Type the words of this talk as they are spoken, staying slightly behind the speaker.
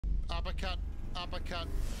Uppercut, uppercut,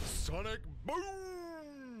 sonic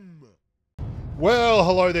boom! Well,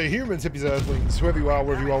 hello there, humans, hippies, earthlings, whoever you are,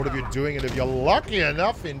 wherever you are, whatever you're doing, and if you're lucky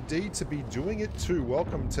enough indeed to be doing it too,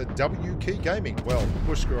 welcome to WK Gaming. Well,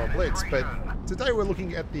 Bushka on Blitz, but today we're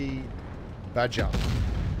looking at the Badger.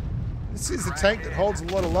 This is a tank that holds a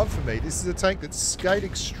lot of love for me. This is a tank that Skate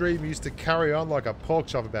Extreme used to carry on like a pork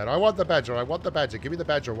chop about. I want the Badger, I want the Badger, give me the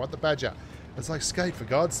Badger, I want the Badger. It's like, Skate, for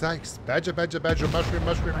God's sakes, Badger, Badger, Badger, mushroom,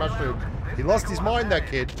 mushroom, mushroom. He lost his mind, that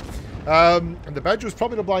kid. And the Badger was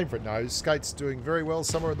probably to blame for it. No, Skate's doing very well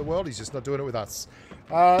somewhere in the world. He's just not doing it with us.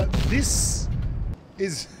 This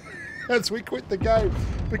is as we quit the game,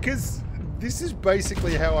 because this is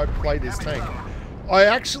basically how I play this tank. I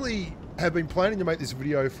actually have been planning to make this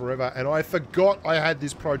video forever, and I forgot I had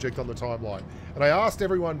this project on the timeline. And I asked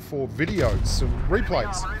everyone for videos, some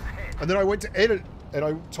replays. And then I went to edit, and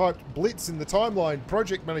I typed Blitz in the timeline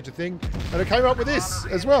project manager thing, and it came up with this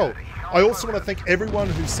as well. I also want to thank everyone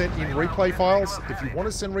who sent in replay files. If you want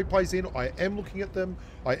to send replays in, I am looking at them.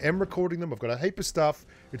 I am recording them. I've got a heap of stuff.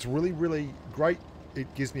 It's really, really great. It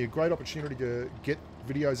gives me a great opportunity to get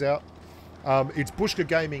videos out. It's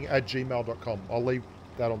bushkagaming@gmail.com. I'll leave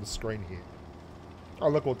that on the screen here. Oh,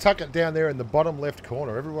 look, we'll tuck it down there in the bottom left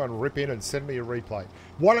corner. Everyone rip in and send me a replay.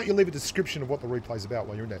 Why don't you leave a description of what the replay's about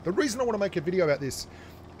while you're in there? The reason I want to make a video about this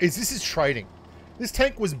is trading. This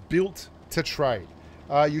tank was built to trade.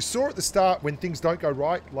 You saw at the start when things don't go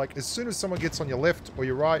right, like as soon as someone gets on your left or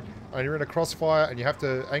your right and you're in a crossfire and you have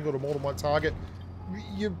to angle to more than one target,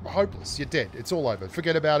 you're hopeless. You're dead. It's all over.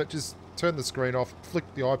 Forget about it. Just turn the screen off,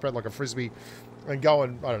 flick the iPad like a frisbee and go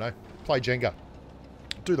and, I don't know, play Jenga.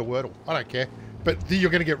 Do the Wordle. I don't care. But you're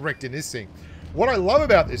going to get wrecked in this thing. What I love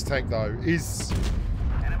about this tank, though, is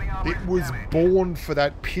it was born for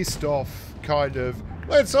that pissed off kind of,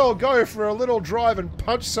 let's all go for a little drive and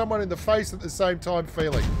punch someone in the face at the same time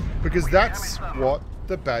feeling. Because that's what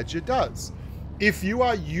the Badger does. If you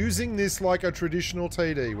are using this like a traditional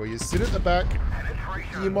TD, where you sit at the back,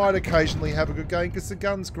 you might occasionally have a good game because the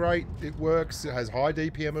gun's great, it works, it has high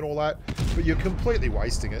DPM and all that, but you're completely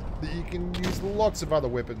wasting it. You can use lots of other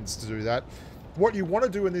weapons to do that. What you want to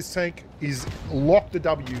do in this tank is lock the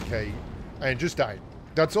W key and just aim.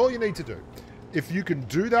 That's all you need to do. If you can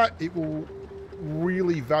do that, it will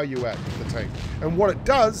really value add the tank. And what it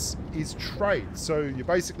does is trade. So you're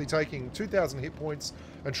basically taking 2,000 hit points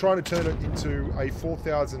and trying to turn it into a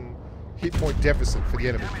 4,000 hit point deficit for the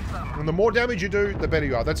enemy. And the more damage you do, the better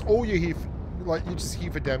you are. That's all you're here for. Like, you're just here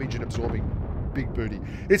for damage and absorbing big booty.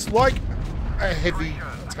 It's like a heavy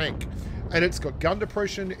tank. And it's got gun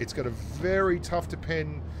depression, it's got a very tough to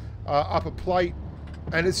pen upper plate,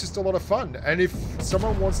 and it's just a lot of fun. And if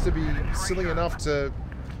someone wants to be silly enough to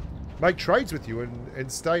make trades with you and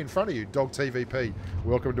stay in front of you, Dog TVP,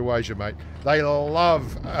 welcome to Asia, mate. They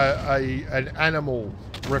love an animal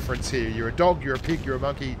reference here. You're a dog, you're a pig, you're a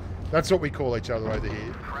monkey. That's what we call each other over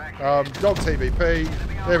here. Dog TVP,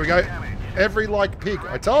 there we go. Every like pig.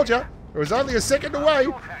 I told you, it was only a second away.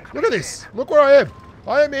 Look at this, look where I am.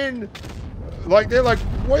 I am in, like, they're like,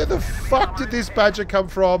 where the fuck did this Badger come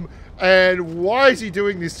from? And why is he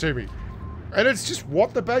doing this to me? And it's just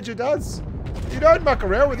what the Badger does. You don't muck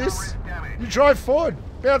around with this. You drive forward,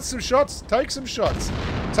 bounce some shots, take some shots.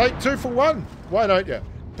 Take 2 for 1. Why don't you?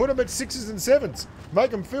 Put them at 6s and 7s. Make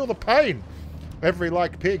them feel the pain. Every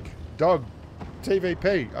like pig, dog,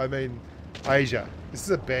 TVP. I mean, Asia. This is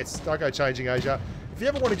the best. Don't go changing Asia. If you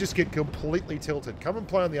ever want to just get completely tilted, come and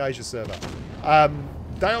play on the Asia server.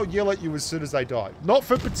 They'll yell at you as soon as they die. Not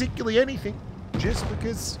for particularly anything, just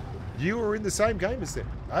because you were in the same game as them.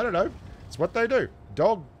 I don't know. It's what they do.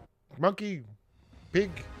 Dog, monkey,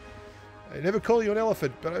 pig. They never call you an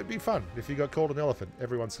elephant, but it'd be fun if you got called an elephant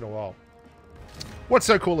every once in a while. What's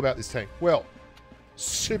so cool about this tank? Well,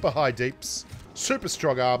 super high deeps, super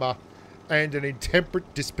strong armor, and an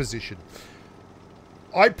intemperate disposition.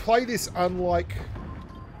 I play this unlike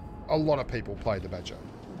a lot of people play the Badger.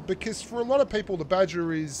 Because for a lot of people, the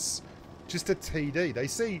Badger is just a TD. They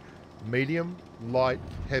see medium, light,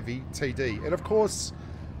 heavy, TD. And of course,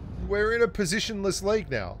 we're in a positionless league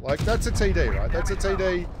now. Like, that's a TD, right? That's a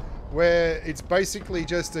TD where it's basically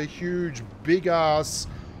just a huge, big-ass,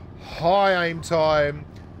 high aim time,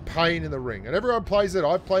 pain in the ring. And everyone plays it.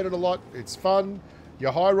 I've played it a lot. It's fun.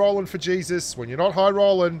 You're high-rolling for Jesus. When you're not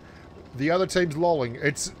high-rolling, the other team's lolling.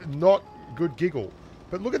 It's not good giggle.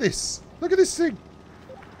 But look at this. Look at this thing.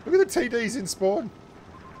 Look at the TDs in spawn.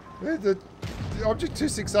 The Object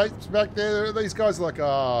 268's back there. These guys are like,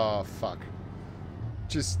 oh, fuck.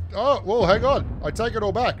 Just, oh, well, hang on. I take it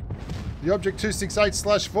all back. The Object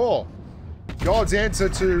 268/4. God's answer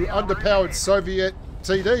to underpowered Soviet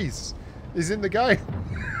TDs is in the game.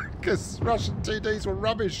 Because Russian TDs were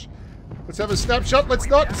rubbish. Let's have a snapshot. Let's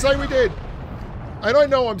not say we did. And I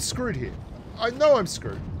know I'm screwed here. I know I'm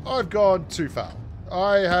screwed. I've gone too far.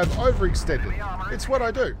 I have overextended. It's what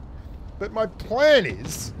I do. But my plan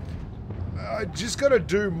is, I just got to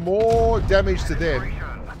do more damage to them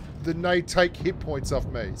than they take hit points off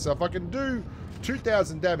me. So if I can do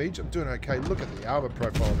 2,000 damage, I'm doing okay. Look at the armor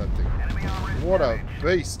profile of that thing. What a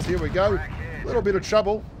beast. Here we go. A little bit of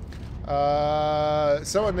trouble.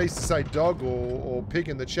 Someone needs to say dog or pig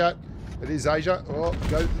in the chat. It is Asia. Oh,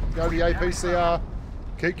 go to the APCR.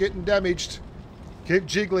 Keep getting damaged. Keep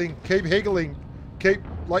jiggling. Keep higgling. Keep,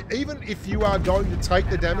 like, even if you are going to take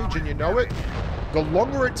the damage and you know it, the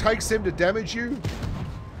longer it takes them to damage you,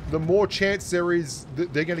 the more chance there is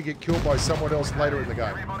that they're going to get killed by someone else later in the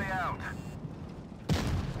game.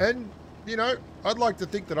 And, you know, I'd like to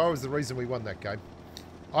think that I was the reason we won that game.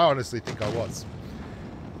 I honestly think I was.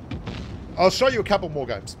 I'll show you a couple more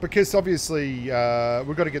games, because obviously we've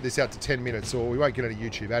got to get this out to 10 minutes or we won't get any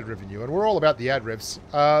YouTube ad revenue, and we're all about the ad revs.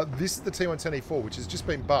 This is the T110E4, which has just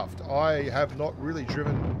been buffed. I have not really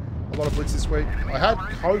driven a lot of Blitz this week. I had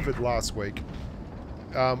COVID last week,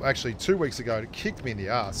 actually 2 weeks ago, and it kicked me in the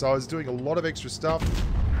arse. So I was doing a lot of extra stuff,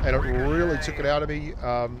 and it really took it out of me.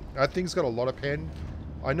 That thing's got a lot of pen.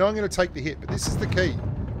 I know I'm going to take the hit, but this is the key.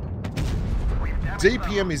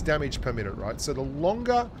 DPM is damage per minute, right? So the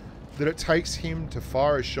longer that it takes him to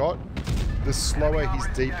fire a shot, the slower his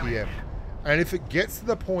DPM. And if it gets to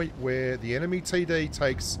the point where the enemy TD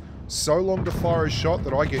takes so long to fire a shot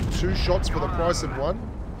that I get 2 shots for the price of 1,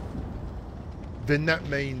 then that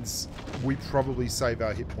means we probably save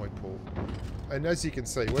our hit point pool. And as you can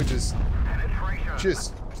see, we're just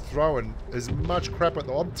throwing as much crap at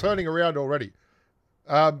them. I'm turning around already.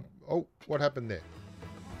 Oh, what happened there?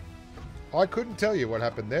 I couldn't tell you what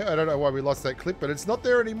happened there. I don't know why we lost that clip, but it's not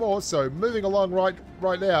there anymore. So moving along right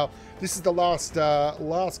now, this is the last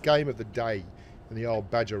game of the day in the old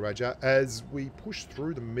Badger Raja as we push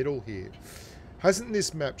through the middle here. Hasn't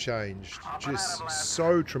this map changed just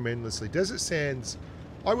so tremendously? Desert Sands,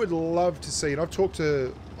 I would love to see, and I've talked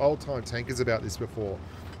to old-time tankers about this before,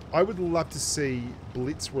 I would love to see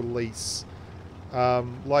Blitz release,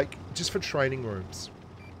 like, just for training rooms,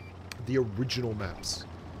 the original maps.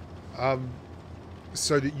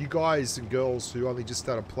 So that you guys and girls who only just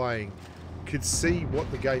started playing could see what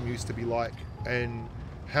the game used to be like and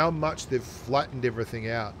how much they've flattened everything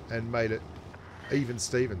out and made it even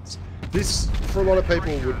Stevens. This, for a lot of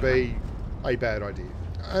people, would be a bad idea.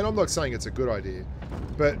 And I'm not saying it's a good idea,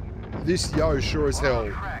 but this yo sure as hell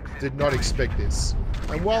did not expect this.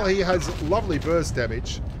 And while he has lovely burst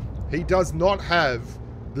damage, he does not have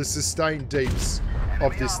the sustained deeps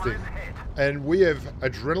of this thing. And we have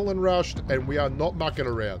adrenaline rushed, and we are not mucking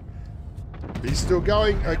around. He's still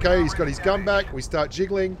going. Okay, he's got his gun back. We start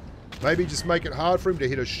jiggling. Maybe just make it hard for him to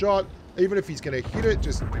hit a shot. Even if he's going to hit it,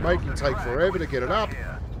 just make him take forever to get it up.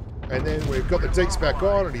 And then we've got the deeks back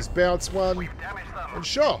on, and he's bounced one. And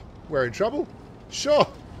sure, we're in trouble. Sure,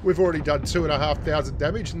 we've already done 2,500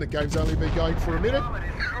 damage, and the game's only been going for a minute.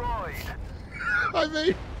 I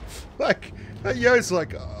mean, like, that yo's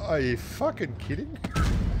like, are you fucking kidding?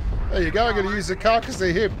 There you go, I'm going to use the carcass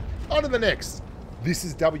of him. On to the next. This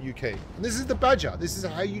is WK. And this is the Badger. This is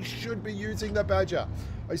how you should be using the Badger.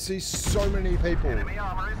 I see so many people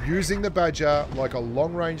using the Badger like a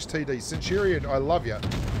long-range TD. Centurion, I love you.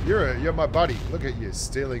 You're my buddy. Look at you,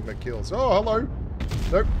 stealing the kills. Oh, hello.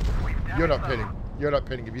 Nope. You're not penning. You're not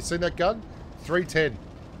penning. Have you seen that gun? 310.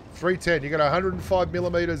 310. You got 105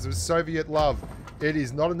 millimeters of Soviet love. It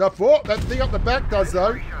is not enough. Oh, that thing up the back does,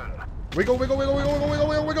 though. Wiggle, wiggle, wiggle, wiggle, wiggle, wiggle,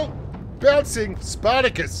 wiggle, wiggle. Bouncing.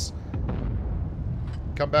 Spartacus.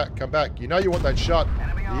 Come back, come back. You know you want that shot.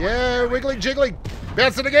 Yeah, wiggling, jiggling.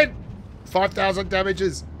 Bounce it again. 5,000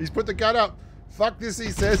 damages. He's put the gun up. Fuck this,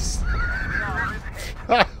 he says.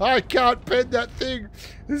 I can't pen that thing.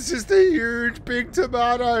 It's just a huge big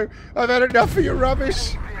tomato. I've had enough of your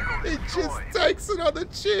rubbish. It just takes it on the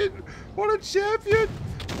chin. What a champion.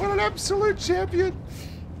 What an absolute champion.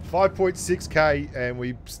 5.6k, and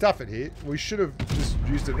we stuff it here. We should have just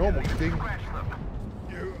used a normal thing.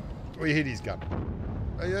 We hit his gun.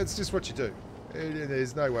 That's just what you do.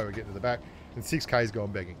 There's no way we're getting to the back. And 6k's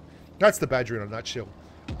gone begging. That's the Badger in a nutshell.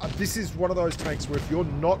 This is one of those tanks where if you're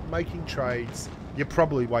not making trades, you're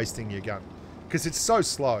probably wasting your gun. Because it's so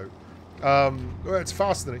slow. Well, it's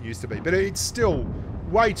faster than it used to be, but it's still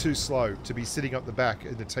way too slow to be sitting up the back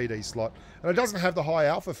in the TD slot. And it doesn't have the high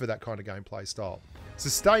alpha for that kind of gameplay style.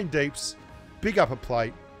 Sustained deeps, big upper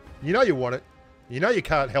plate. You know you want it. You know you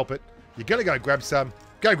can't help it. You're going to go grab some.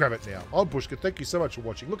 Go grab it now. I'm Bushka. Thank you so much for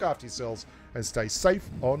watching. Look after yourselves and stay safe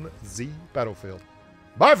on the battlefield.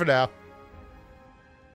 Bye for now.